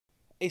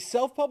A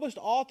self-published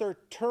author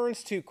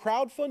turns to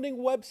crowdfunding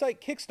website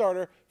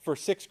Kickstarter for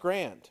 $6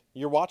 grand.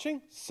 You're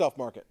watching Self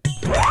Market.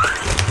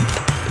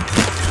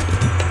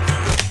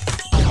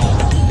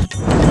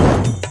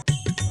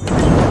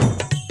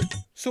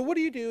 So what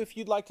do you do if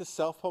you'd like to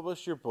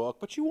self-publish your book,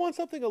 but you want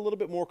something a little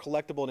bit more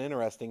collectible and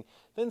interesting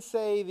than,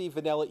 say, the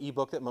vanilla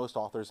ebook that most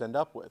authors end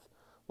up with?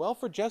 Well,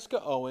 for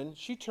Jessica Owen,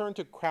 she turned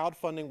to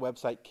crowdfunding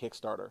website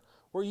Kickstarter,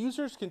 where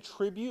users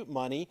contribute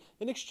money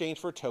in exchange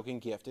for a token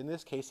gift, in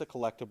this case a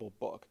collectible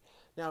book.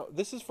 Now,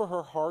 this is for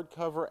her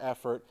hardcover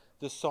effort,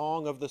 The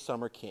Song of the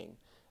Summer King.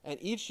 And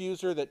each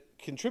user that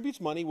contributes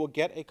money will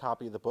get a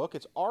copy of the book.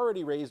 It's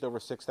already raised over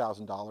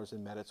 $6,000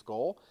 and met its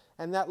goal,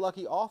 and that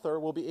lucky author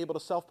will be able to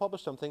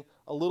self-publish something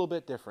a little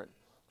bit different.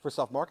 For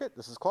Self Market,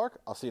 this is Clark.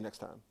 I'll see you next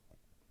time.